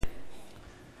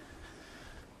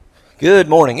Good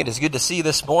morning. It is good to see you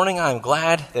this morning. I'm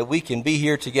glad that we can be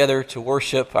here together to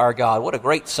worship our God. What a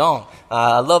great song.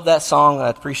 I love that song. I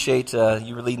appreciate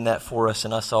you leading that for us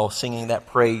and us all singing that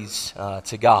praise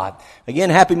to God.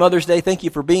 Again, happy Mother's Day. Thank you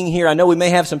for being here. I know we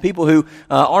may have some people who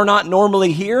are not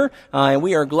normally here, and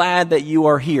we are glad that you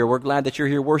are here. We're glad that you're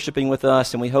here worshiping with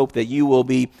us, and we hope that you will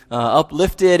be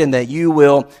uplifted and that you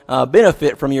will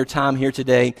benefit from your time here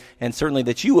today, and certainly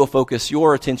that you will focus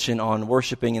your attention on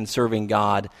worshiping and serving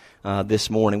God this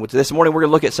morning. This morning we're going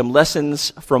to look at some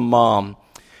lessons from Mom.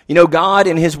 You know, God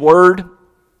in His Word,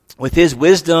 with His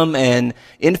wisdom and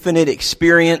infinite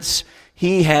experience,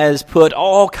 He has put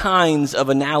all kinds of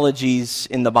analogies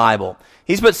in the Bible.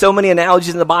 He's put so many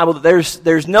analogies in the Bible that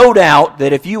there's no doubt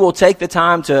that if you will take the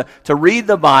time to read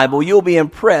the Bible, you'll be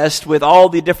impressed with all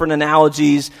the different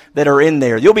analogies that are in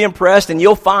there. You'll be impressed and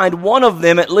you'll find one of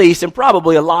them at least, and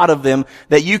probably a lot of them,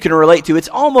 that you can relate to. It's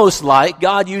almost like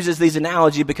God uses these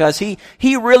analogies because He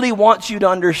really wants you to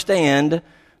understand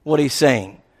what He's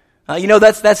saying.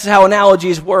 That's how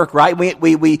analogies work, right?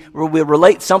 We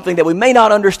relate something that we may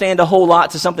not understand a whole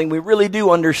lot to something we really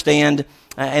do understand,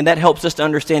 and that helps us to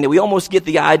understand it. We almost get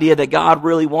the idea that God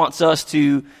really wants us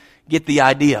to get the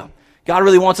idea. God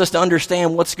really wants us to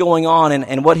understand what's going on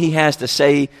and what He has to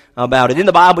say about it. In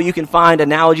the Bible, you can find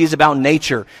analogies about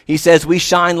nature. He says we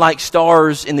shine like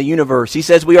stars in the universe. He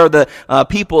says we are the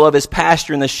people of His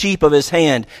pasture and the sheep of His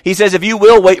hand. He says if you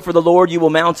will wait for the Lord, you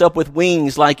will mount up with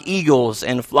wings like eagles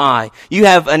and fly. You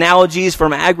have analogies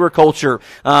from agriculture,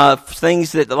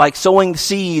 things that like sowing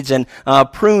seeds and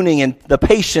pruning and the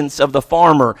patience of the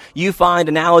farmer. You find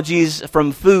analogies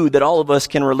from food that all of us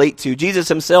can relate to. Jesus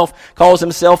Himself calls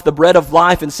Himself the bread of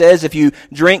life and says if you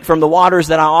drink from the waters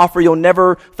that I offer, you'll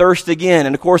never thirst again.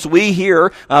 And of course we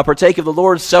here partake of the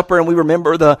Lord's Supper and we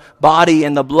remember the body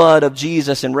and the blood of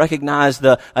Jesus and recognize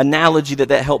the analogy that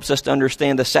helps us to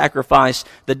understand the sacrifice,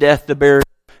 the death, the burial,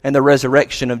 and the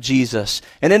resurrection of Jesus.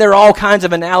 And then there are all kinds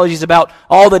of analogies about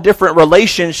all the different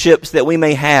relationships that we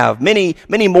may have. Many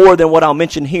more than what I'll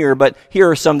mention here, but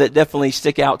here are some that definitely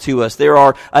stick out to us. There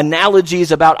are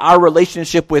analogies about our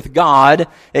relationship with God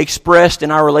expressed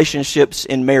in our relationships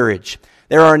in marriage.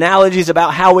 There are analogies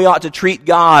about how we ought to treat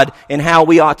God and how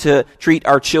we ought to treat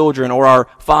our children or our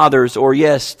fathers or,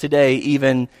 yes, today,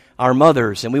 even our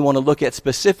mothers. And we want to look at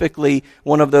specifically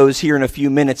one of those here in a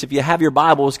few minutes. If you have your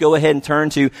Bibles, go ahead and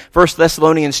turn to 1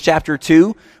 Thessalonians chapter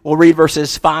 2. We'll read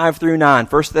verses 5 through 9.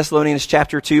 1 Thessalonians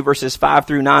chapter 2, verses 5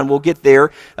 through 9. We'll get there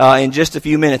in just a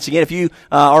few minutes. Again, if you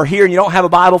are here and you don't have a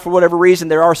Bible for whatever reason,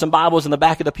 there are some Bibles in the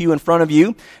back of the pew in front of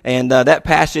you. And that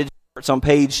passage starts on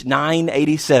page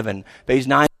 987. Page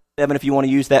 987 if you want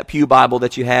to use that pew Bible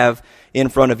that you have in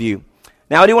front of you.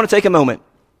 Now, I do want to take a moment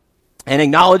and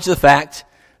acknowledge the fact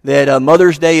that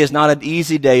Mother's Day is not an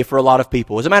easy day for a lot of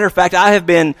people. As a matter of fact, I have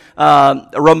been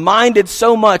reminded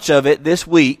so much of it this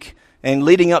week and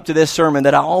leading up to this sermon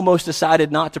that I almost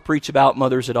decided not to preach about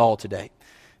mothers at all today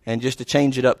and just to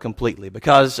change it up completely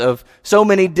because of so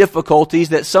many difficulties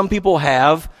that some people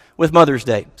have with Mother's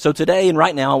Day. So today and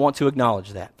right now, I want to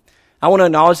acknowledge that. I want to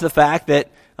acknowledge the fact that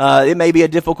it may be a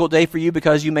difficult day for you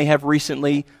because you may have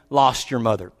recently lost your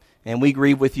mother, and we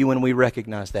grieve with you and we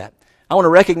recognize that. I want to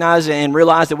recognize and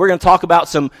realize that we're going to talk about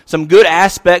some good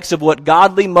aspects of what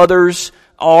godly mothers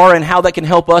are and how that can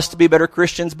help us to be better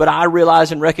Christians, but I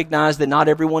realize and recognize that not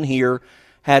everyone here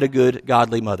had a good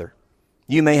godly mother.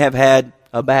 You may have had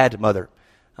a bad mother,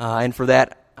 and for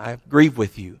that I grieve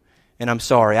with you, and I'm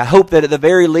sorry. I hope that at the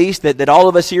very least that all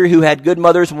of us here who had good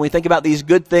mothers, when we think about these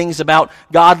good things about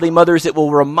godly mothers, it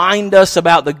will remind us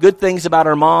about the good things about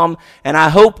our mom. And I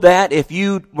hope that if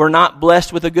you were not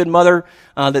blessed with a good mother,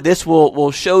 that this will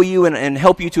show you and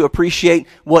help you to appreciate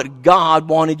what God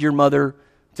wanted your mother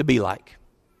to be like.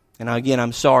 And again,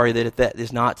 I'm sorry that if that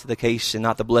is not the case and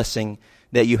not the blessing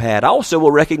that you had. I also will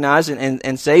recognize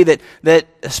and say that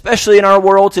especially in our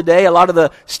world today, a lot of the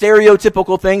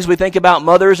stereotypical things we think about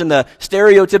mothers and the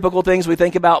stereotypical things we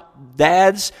think about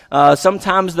dads,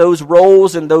 sometimes those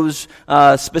roles and those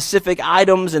specific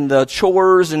items and the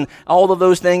chores and all of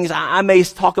those things, I may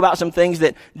talk about some things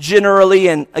that generally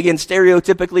and again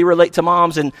stereotypically relate to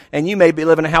moms, and you may be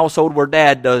living in a household where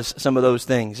dad does some of those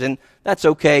things. And that's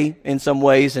okay in some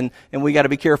ways, and we got to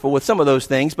be careful with some of those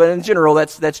things. But in general,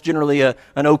 that's generally an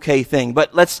okay thing.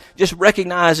 But let's just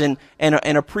recognize and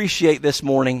appreciate this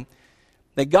morning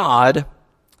that God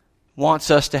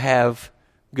wants us to have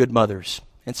good mothers.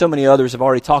 And so many others have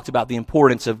already talked about the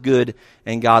importance of good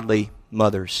and godly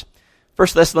mothers. 1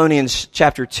 Thessalonians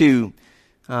chapter 2,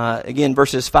 again,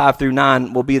 verses 5 through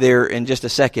 9, will be there in just a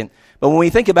second. But when we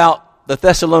think about the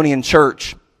Thessalonian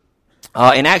church,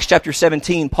 In Acts chapter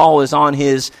 17, Paul is on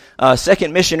his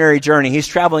second missionary journey. He's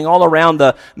traveling all around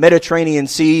the Mediterranean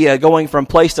Sea, going from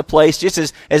place to place, just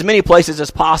as many places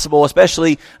as possible,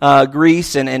 especially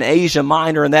Greece and Asia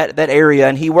Minor and that area.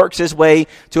 And he works his way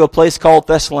to a place called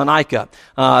Thessalonica,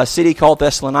 a city called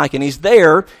Thessalonica. And he's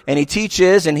there, and he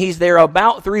teaches, and he's there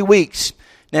about 3 weeks.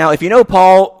 Now, if you know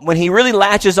Paul, when he really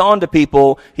latches on to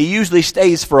people, he usually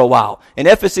stays for a while. In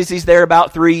Ephesus, he's there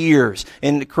about 3 years.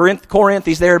 In Corinth,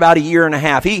 he's there about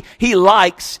 1.5 years. He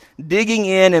likes digging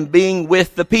in and being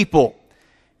with the people.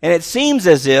 And it seems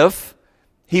as if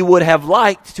he would have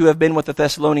liked to have been with the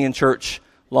Thessalonian church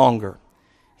longer.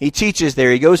 He teaches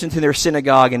there. He goes into their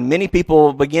synagogue, and many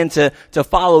people begin to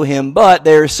follow him. But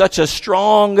there's such a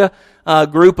strong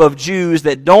group of Jews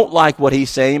that don't like what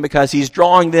he's saying, because he's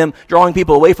drawing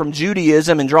people away from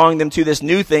Judaism and drawing them to this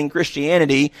new thing,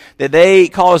 Christianity, that they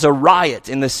cause a riot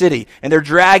in the city. And they're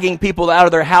dragging people out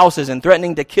of their houses and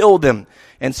threatening to kill them.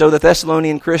 And so the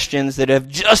Thessalonian Christians that have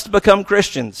just become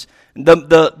Christians,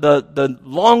 the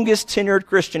longest tenured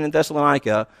Christian in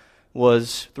Thessalonica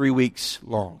was 3 weeks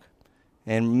long.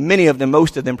 And many of them,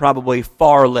 most of them, probably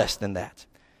far less than that.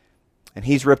 And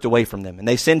he's ripped away from them. And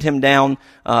they send him down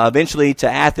eventually to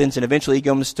Athens, and eventually he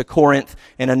comes to Corinth.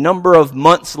 And a number of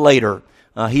months later,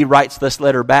 he writes this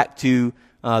letter back to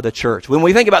the church. When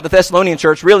we think about the Thessalonian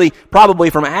church, really, probably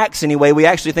from Acts anyway, we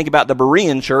actually think about the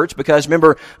Berean church, because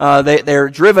remember, they're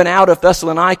driven out of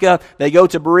Thessalonica, they go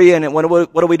to Berea, and what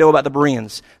do we know about the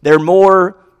Bereans? They're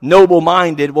more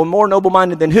noble-minded. Well, more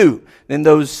noble-minded than who? Than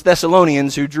those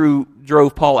Thessalonians who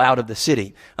drove Paul out of the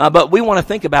city. But we want to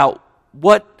think about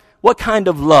what kind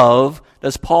of love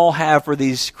does Paul have for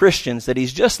these Christians that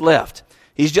he's just left?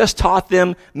 He's just taught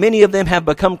them. Many of them have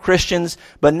become Christians,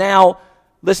 but now,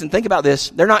 listen, think about this.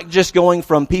 They're not just going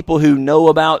from people who know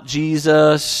about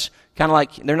Jesus, kind of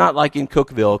like, they're not like in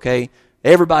Cookeville, okay?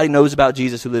 Everybody knows about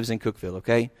Jesus who lives in Cookeville,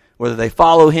 okay? Whether they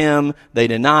follow him, they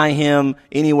deny him,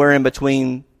 anywhere in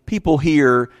between. People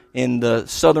here in the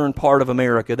southern part of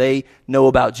America, they know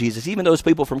about Jesus. Even those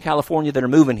people from California that are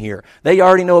moving here, they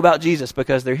already know about Jesus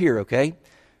because they're here, okay?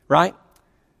 Right?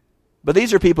 But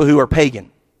these are people who are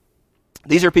pagan.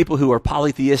 These are people who are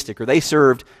polytheistic, or they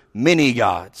served many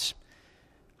gods,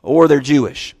 or they're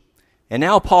Jewish. And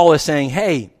now Paul is saying,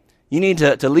 hey, you need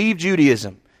to leave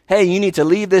Judaism. Hey, you need to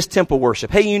leave this temple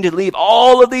worship. Hey, you need to leave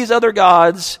all of these other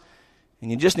gods, and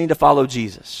you just need to follow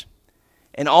Jesus.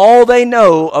 And all they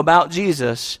know about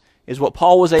Jesus is what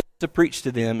Paul was able to preach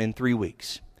to them in 3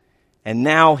 weeks. And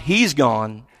now he's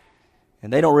gone,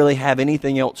 and they don't really have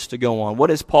anything else to go on.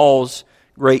 What is Paul's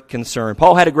great concern?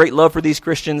 Paul had a great love for these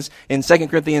Christians. In 2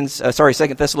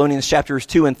 Thessalonians chapters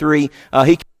 2 and 3, he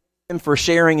commended them for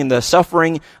sharing in the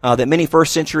suffering that many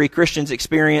first century Christians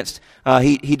experienced.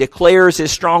 He declares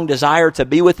his strong desire to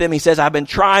be with them. He says, I've been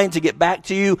trying to get back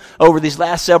to you over these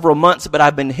last several months, but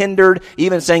I've been hindered,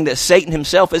 even saying that Satan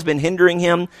himself has been hindering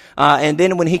him. And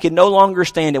then when he can no longer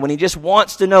stand it, when he just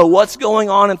wants to know what's going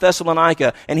on in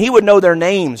Thessalonica, and he would know their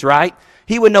names, right?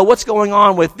 He would know what's going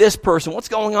on with this person, what's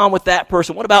going on with that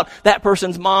person, what about that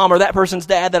person's mom or that person's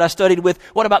dad that I studied with,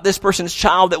 what about this person's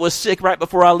child that was sick right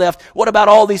before I left, what about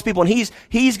all these people? And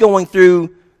he's going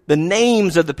through the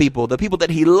names of the people that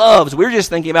he loves. We're just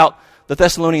thinking about the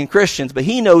Thessalonian Christians, but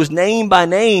he knows name by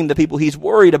name the people he's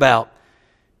worried about.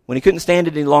 When he couldn't stand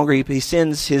it any longer, he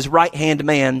sends his right-hand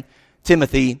man,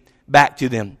 Timothy, back to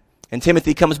them. And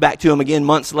Timothy comes back to him again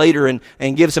months later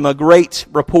and gives him a great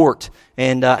report.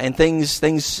 And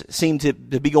things seem to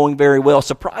be going very well.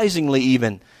 Surprisingly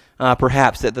even,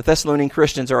 perhaps, that the Thessalonian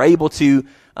Christians are able to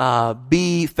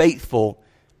be faithful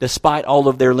despite all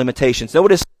of their limitations.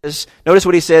 Notice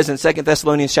what he says in 2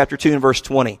 Thessalonians chapter 2 and verse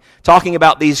 20. Talking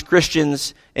about these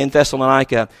Christians in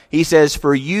Thessalonica, he says,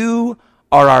 "For you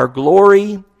are our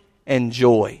glory and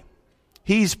joy."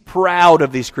 He's proud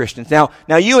of these Christians. Now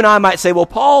you and I might say, well,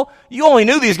 Paul, you only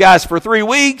knew these guys for 3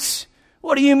 weeks.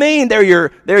 What do you mean? They're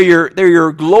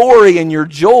your glory and your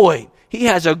joy. He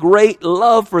has a great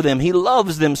love for them. He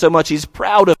loves them so much. He's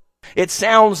proud of them. It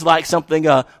sounds like something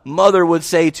a mother would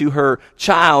say to her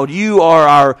child. You are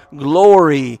our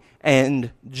glory and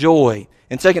joy.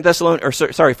 In 1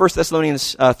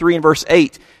 Thessalonians 3 and verse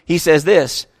 8, he says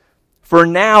this, "For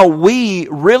now we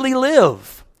really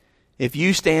live if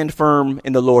you stand firm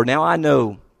in the Lord." Now I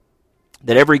know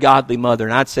that every godly mother,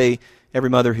 and I'd say every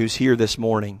mother who's here this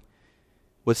morning,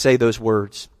 would say those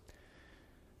words.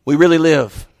 We really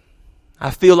live. I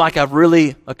feel like I've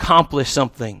really accomplished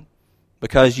something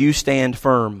because you stand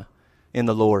firm in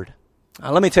the Lord.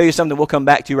 Let me tell you something we'll come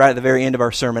back to right at the very end of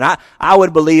our sermon. I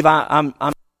would believe I'm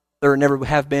there, never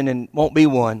have been and won't be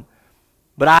one,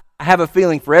 but I have a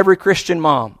feeling for every Christian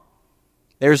mom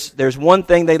There's one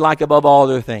thing they like above all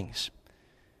other things.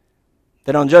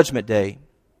 That on Judgment Day,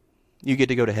 you get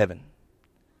to go to heaven.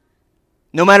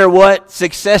 No matter what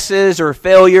successes or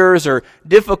failures or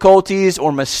difficulties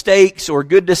or mistakes or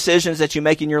good decisions that you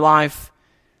make in your life,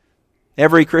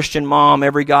 every Christian mom,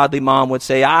 every godly mom would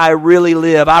say, I really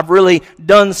live, I've really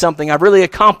done something, I've really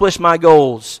accomplished my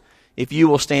goals if you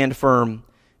will stand firm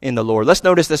in the Lord. Let's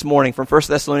notice this morning from 1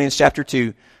 Thessalonians chapter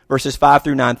 2, verses 5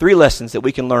 through 9, 3 lessons that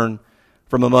we can learn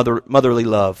from a motherly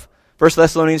love. 1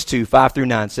 Thessalonians 2, 5 through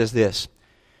 9 says this,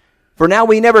 For now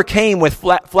we never came with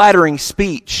flattering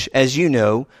speech, as you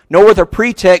know, nor with a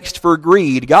pretext for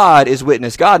greed. God is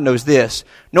witness. God knows this.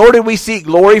 Nor did we seek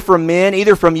glory from men,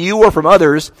 either from you or from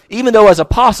others, even though as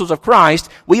apostles of Christ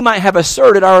we might have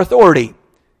asserted our authority.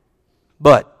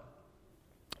 But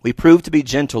we proved to be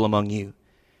gentle among you,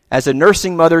 as a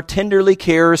nursing mother tenderly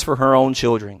cares for her own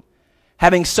children.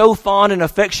 Having so fond an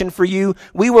affection for you,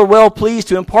 we were well pleased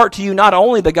to impart to you not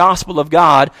only the gospel of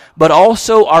God, but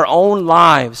also our own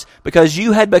lives, because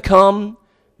you had become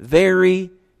very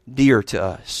dear to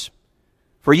us.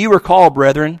 For you recall,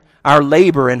 brethren, our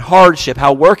labor and hardship,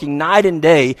 how working night and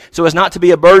day, so as not to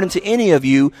be a burden to any of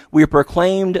you, we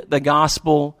proclaimed the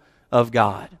gospel of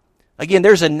God. Again,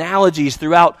 there's analogies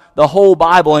throughout the whole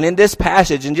Bible, and in this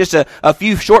passage, in just a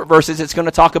few short verses, it's going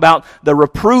to talk about the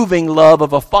reproving love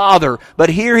of a father.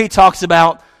 But here he talks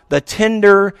about the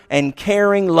tender and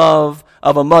caring love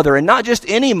of a mother, and not just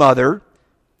any mother,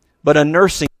 but a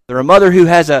nursing mother, a mother who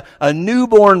has a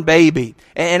newborn baby.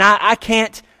 And I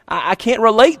can't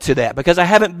relate to that because I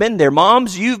haven't been there.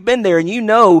 Moms, you've been there, and you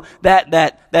know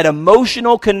that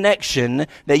emotional connection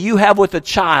that you have with a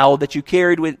child that you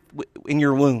carried in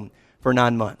your womb for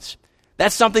 9 months.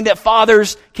 That's something that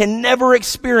fathers can never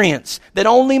experience, that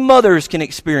only mothers can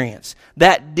experience,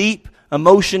 that deep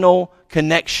emotional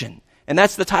connection. And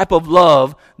that's the type of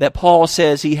love that Paul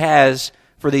says he has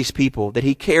for these people, that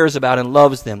he cares about and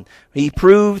loves them. He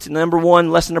proved,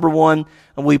 lesson number one,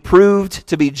 we proved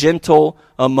to be gentle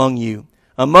among you.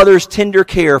 A mother's tender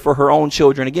care for her own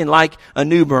children, again, like a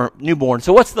newborn.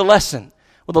 So what's the lesson?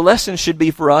 Well, the lesson should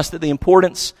be for us that the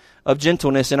importance of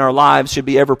gentleness in our lives should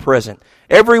be ever present.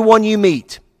 Everyone you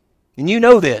meet, and you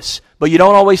know this, but you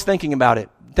don't always think about it,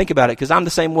 because I'm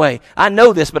the same way. I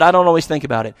know this, but I don't always think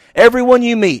about it. Everyone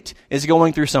you meet is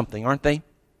going through something, aren't they?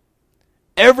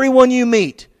 Everyone you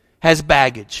meet has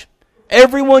baggage.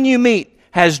 Everyone you meet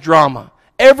has drama.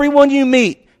 Everyone you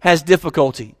meet has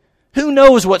difficulty. Who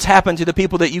knows what's happened to the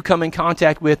people that you come in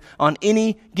contact with on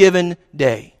any given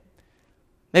day?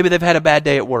 Maybe they've had a bad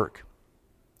day at work.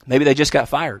 Maybe they just got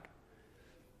fired.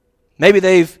 Maybe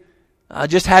they've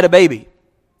just had a baby.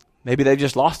 Maybe they've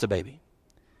just lost a baby.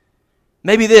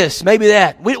 Maybe this, maybe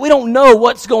that. We don't know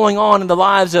what's going on in the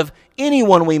lives of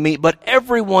anyone we meet, but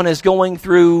everyone is going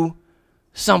through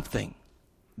something.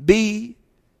 Be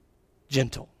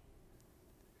gentle.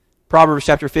 Proverbs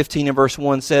chapter 15 and verse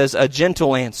 1 says, A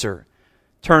gentle answer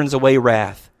turns away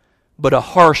wrath, but a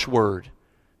harsh word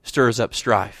stirs up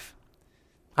strife.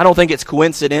 I don't think it's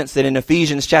coincidence that in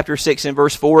Ephesians chapter 6 and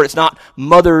verse 4, it's not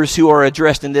mothers who are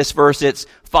addressed in this verse, it's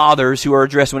fathers who are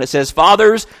addressed when it says,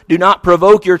 Fathers, do not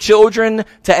provoke your children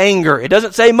to anger. It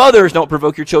doesn't say mothers don't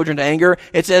provoke your children to anger.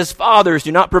 It says, Fathers,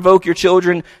 do not provoke your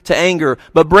children to anger,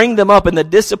 but bring them up in the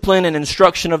discipline and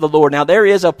instruction of the Lord. Now, there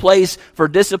is a place for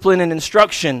discipline and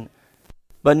instruction,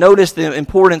 but notice the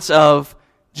importance of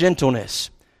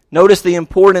gentleness. Notice the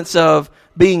importance of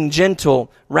being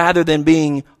gentle rather than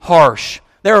being harsh.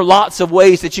 There are lots of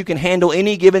ways that you can handle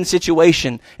any given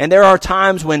situation, and there are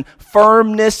times when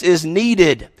firmness is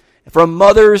needed from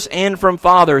mothers and from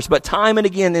fathers. But time and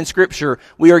again in Scripture,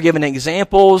 we are given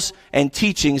examples and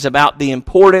teachings about the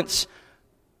importance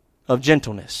of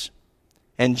gentleness,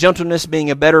 and gentleness being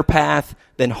a better path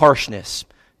than harshness.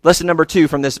 Lesson number 2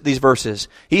 from these verses.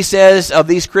 He says of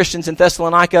these Christians in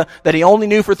Thessalonica that he only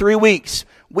knew for 3 weeks.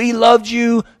 We loved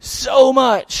you so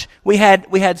much. We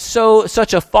had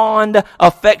such a fond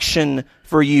affection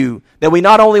for you that we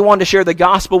not only wanted to share the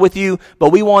gospel with you,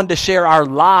 but we wanted to share our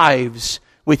lives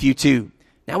with you too.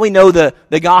 Now we know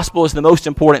the gospel is the most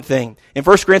important thing. In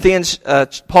 1 Corinthians,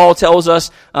 Paul tells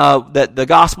us that the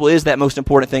gospel is that most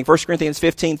important thing. 1 Corinthians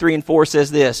 15, 3 and 4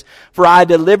 says this, For I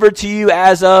delivered to you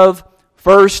as of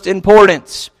first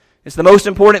importance. It's the most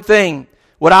important thing.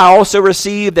 What I also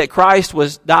received, that Christ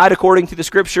died according to the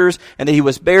Scriptures, and that He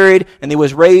was buried, and He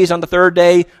was raised on the third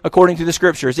day according to the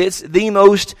Scriptures. It's the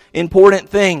most important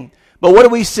thing. But what do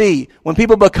we see? When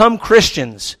people become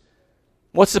Christians,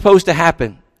 what's supposed to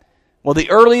happen? Well,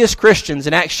 the earliest Christians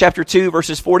in Acts chapter 2,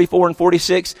 verses 44 and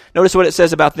 46, notice what it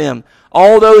says about them.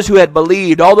 All those who had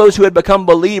believed, all those who had become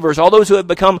believers, all those who had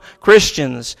become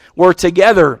Christians were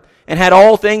together and had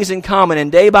all things in common.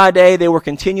 And day by day they were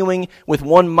continuing with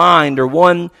one mind or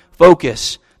one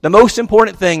focus. The most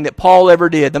important thing that Paul ever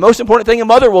did, the most important thing a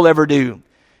mother will ever do,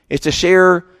 is to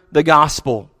share the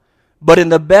gospel. But in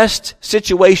the best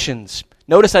situations,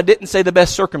 notice I didn't say the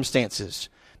best circumstances.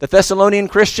 The Thessalonian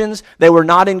Christians, they were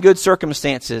not in good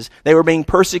circumstances. They were being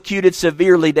persecuted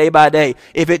severely day by day.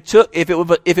 If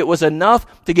it was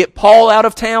enough to get Paul out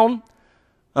of town,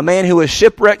 a man who was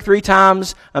shipwrecked 3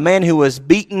 times, a man who was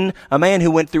beaten, a man who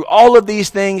went through all of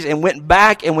these things and went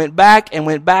back and went back and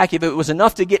went back, if it was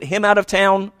enough to get him out of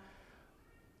town,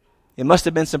 it must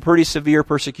have been some pretty severe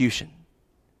persecution.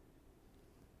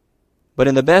 But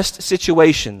in the best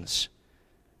situations,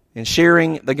 in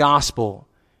sharing the gospel,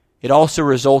 it also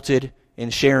resulted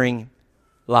in sharing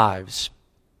lives.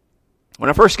 When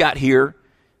I first got here,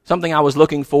 something I was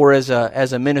looking for as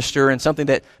a minister, and something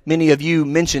that many of you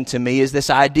mentioned to me, is this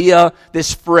idea,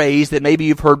 this phrase that maybe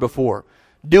you've heard before,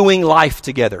 doing life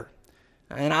together.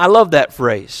 And I love that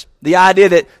phrase. The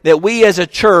idea that we as a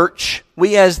church,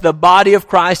 we as the body of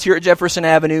Christ here at Jefferson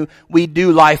Avenue, we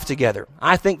do life together.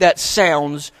 I think that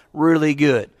sounds really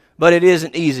good. But it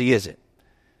isn't easy, is it?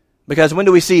 Because when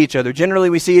do we see each other?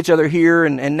 Generally, we see each other here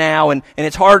and now, and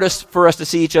it's hardest for us to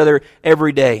see each other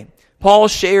every day. Paul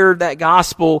shared that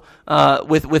gospel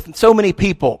with so many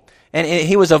people, and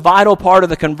he was a vital part of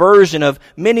the conversion of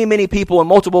many, many people in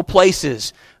multiple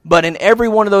places. But in every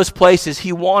one of those places,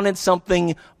 he wanted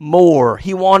something more.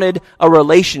 He wanted a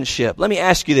relationship. Let me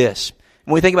ask you this.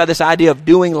 When we think about this idea of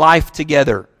doing life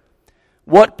together,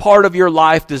 what part of your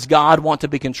life does God want to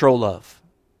be in control of?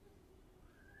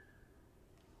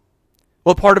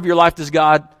 What part of your life does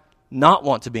God not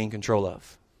want to be in control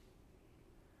of?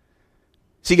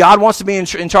 See, God wants to be in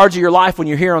charge of your life when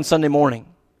you're here on Sunday morning.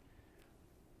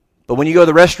 But when you go to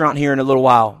the restaurant here in a little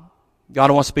while, God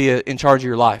wants to be in charge of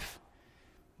your life.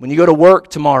 When you go to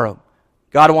work tomorrow,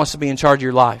 God wants to be in charge of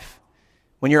your life.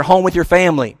 When you're home with your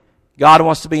family, God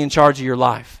wants to be in charge of your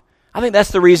life. I think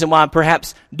that's the reason why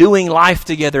perhaps doing life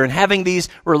together and having these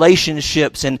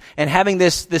relationships and having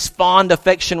this fond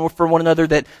affection for one another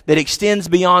that extends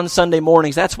beyond Sunday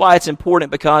mornings, that's why it's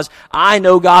important, because I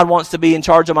know God wants to be in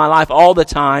charge of my life all the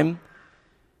time.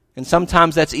 And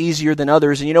sometimes that's easier than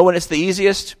others. And you know when it's the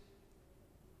easiest?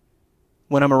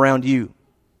 When I'm around you.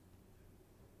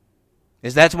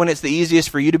 Is that when it's the easiest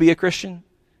for you to be a Christian?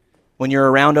 When you're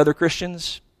around other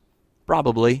Christians?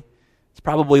 Probably. It's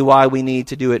probably why we need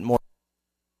to do it more.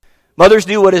 Mothers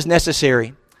do what is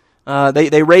necessary.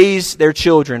 They raise their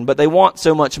children, but they want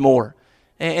so much more.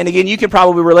 And again, you can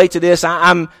probably relate to this.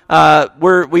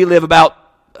 We live about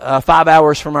 5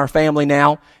 hours from our family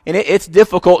now, and it's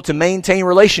difficult to maintain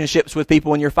relationships with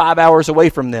people when you're 5 hours away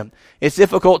from them. It's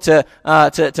difficult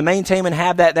to maintain and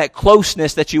have that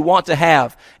closeness that you want to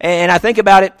have. And I think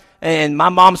about it, and my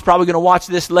mom's probably going to watch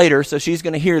this later, so she's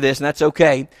going to hear this, and that's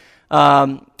okay.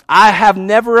 I have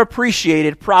never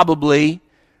appreciated probably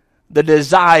the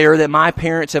desire that my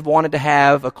parents have wanted to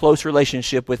have a close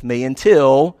relationship with me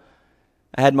until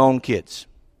I had my own kids.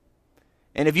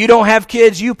 And if you don't have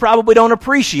kids, you probably don't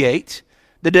appreciate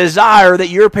the desire that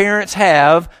your parents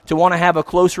have to want to have a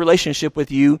close relationship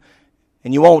with you,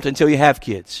 and you won't until you have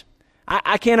kids.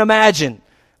 I can't imagine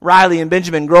Riley and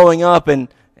Benjamin growing up, and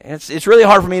it's really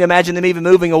hard for me to imagine them even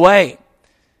moving away.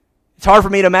 It's hard for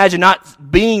me to imagine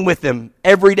not being with them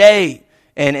every day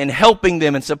and helping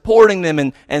them and supporting them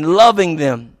and loving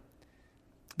them.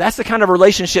 That's the kind of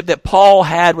relationship that Paul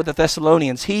had with the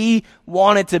Thessalonians. He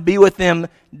wanted to be with them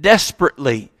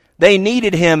desperately. They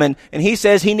needed him, and he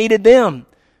says he needed them.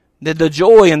 The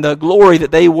joy and the glory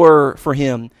that they were for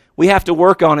him. We have to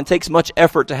work on. It takes much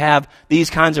effort to have these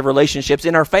kinds of relationships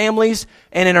in our families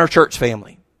and in our church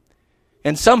family.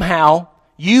 And somehow,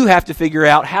 you have to figure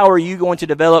out how are you going to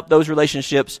develop those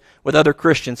relationships with other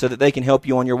Christians so that they can help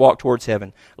you on your walk towards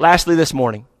heaven. Lastly this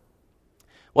morning,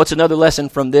 what's another lesson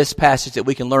from this passage that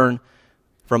we can learn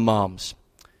from moms?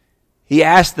 He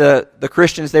asked the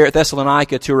Christians there at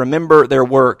Thessalonica to remember their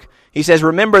work. He says,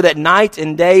 remember that night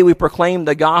and day we proclaim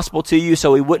the gospel to you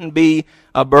so we wouldn't be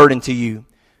a burden to you.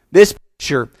 This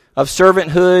picture of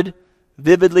servanthood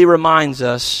vividly reminds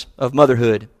us of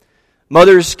motherhood.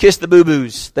 Mothers kiss the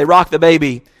boo-boos. They rock the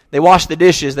baby. They wash the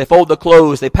dishes. They fold the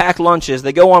clothes. They pack lunches.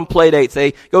 They go on play dates.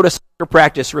 They go to soccer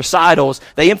practice, recitals.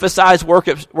 They emphasize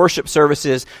worship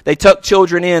services. They tuck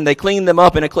children in. They clean them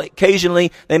up, and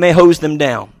occasionally they may hose them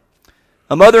down.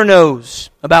 A mother knows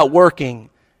about working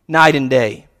night and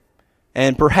day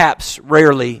and perhaps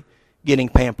rarely getting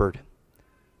pampered.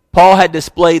 Paul had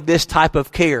displayed this type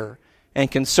of care and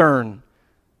concern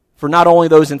for not only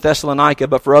those in Thessalonica,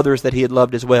 but for others that he had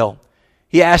loved as well.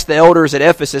 He asked the elders at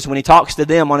Ephesus when he talks to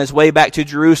them on his way back to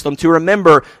Jerusalem to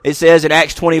remember, it says in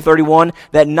Acts 20:31,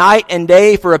 that night and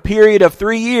day for a period of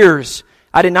 3 years,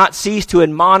 I did not cease to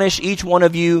admonish each one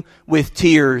of you with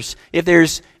tears. If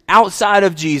there's outside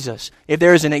of Jesus, if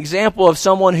there's an example of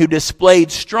someone who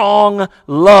displayed strong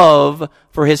love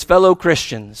for his fellow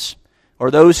Christians, or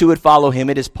those who would follow him,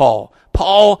 it is Paul.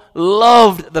 Paul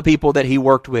loved the people that he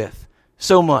worked with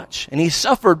so much, and he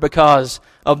suffered because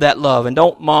of that love. And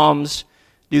don't moms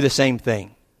do the same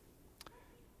thing?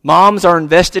 Moms are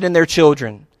invested in their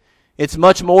children. It's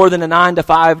much more than a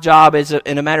 9-to-5 job.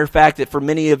 In a matter of fact, that for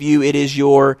many of you, it is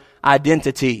your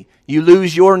identity. You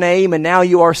lose your name, and now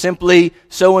you are simply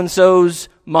so-and-so's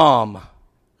mom,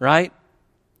 right?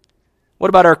 What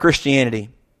about our Christianity?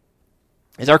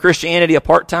 Is our Christianity a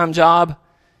part-time job?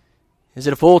 Is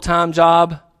it a full-time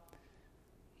job?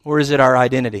 Or is it our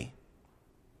identity?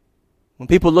 When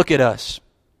people look at us,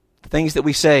 the things that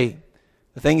we say,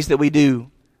 the things that we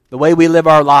do, the way we live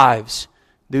our lives,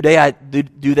 do they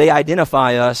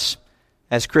identify us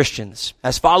as Christians,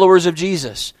 as followers of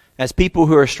Jesus, as people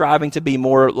who are striving to be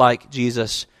more like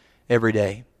Jesus every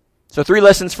day? So 3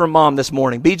 lessons from Mom this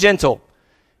morning. Be gentle.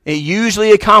 It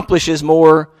usually accomplishes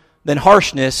more than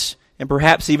harshness and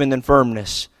perhaps even than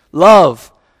firmness.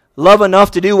 Love. Love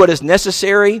enough to do what is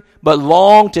necessary, but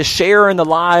long to share in the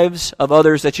lives of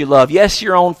others that you love. Yes,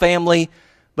 your own family,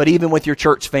 but even with your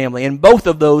church family. And both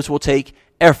of those will take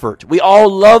effort. We all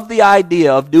love the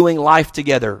idea of doing life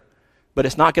together, but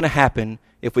it's not going to happen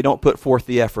if we don't put forth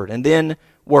the effort. And then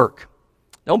work.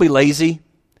 Don't be lazy.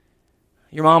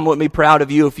 Your mom wouldn't be proud of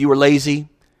you if you were lazy.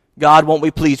 God won't be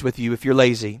pleased with you if you're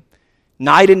lazy.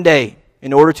 Night and day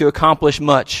in order to accomplish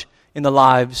much in the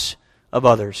lives of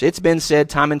others. It's been said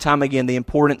time and time again, the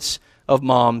importance of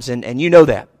moms, and you know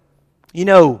that. You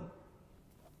know,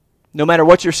 no matter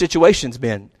what your situation's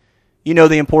been, you know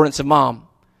the importance of mom.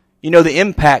 You know the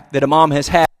impact that a mom has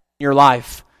had in your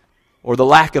life, or the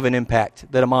lack of an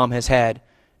impact that a mom has had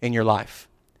in your life.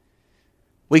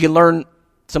 We can learn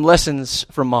some lessons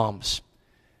from moms.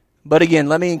 But again,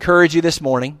 let me encourage you this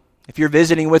morning, if you're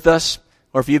visiting with us,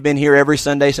 or if you've been here every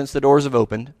Sunday since the doors have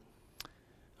opened,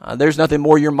 there's nothing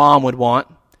more your mom would want,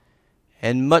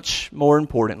 and much more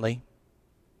importantly,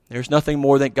 there's nothing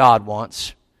more that God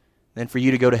wants than for you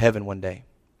to go to heaven one day.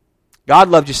 God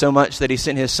loved you so much that He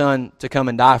sent His Son to come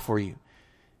and die for you.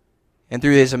 And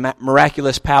through His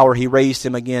miraculous power, He raised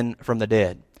Him again from the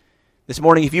dead. This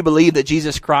morning, if you believe that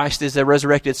Jesus Christ is the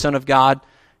resurrected Son of God,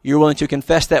 you're willing to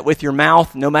confess that with your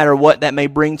mouth, no matter what that may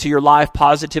bring to your life,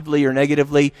 positively or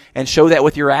negatively, and show that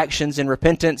with your actions in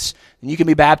repentance, and you can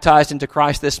be baptized into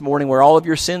Christ this morning, where all of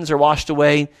your sins are washed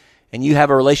away, and you have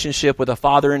a relationship with a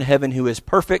Father in heaven who is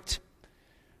perfect,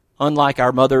 unlike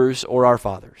our mothers or our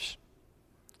fathers.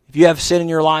 If you have sin in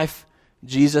your life,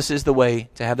 Jesus is the way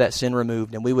to have that sin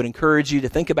removed, and we would encourage you to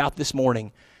think about this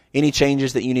morning any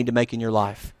changes that you need to make in your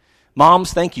life.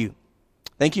 Moms, thank you.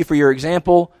 Thank you for your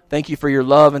example. Thank you for your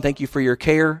love, and thank you for your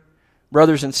care.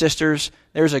 Brothers and sisters,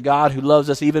 there's a God who loves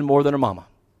us even more than a mama.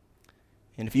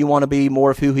 And if you want to be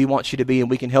more of who He wants you to be, and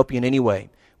we can help you in any way,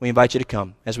 we invite you to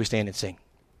come as we stand and sing.